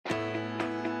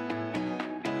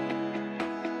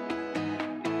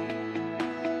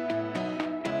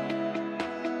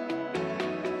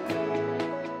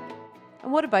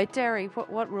what about dairy?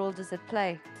 What role does it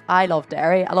play? I love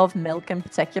dairy. I love milk in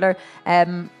particular.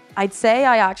 I'd say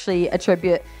I actually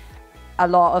attribute a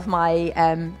lot of my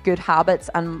good habits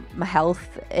and my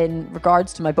health in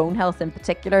regards to my bone health in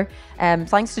particular,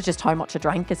 thanks to just how much I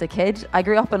drank as a kid. I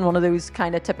grew up in one of those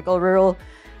kind of typical rural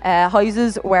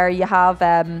houses where you have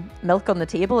milk on the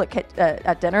table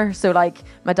at dinner. So like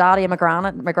my daddy and my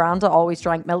granda always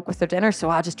drank milk with their dinner, so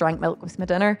I just drank milk with my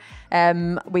dinner.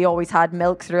 We always had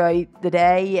milk throughout the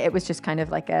day. It was just kind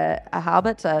of like a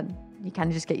habit, and you kind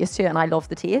of just get used to it, and I love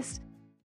the taste.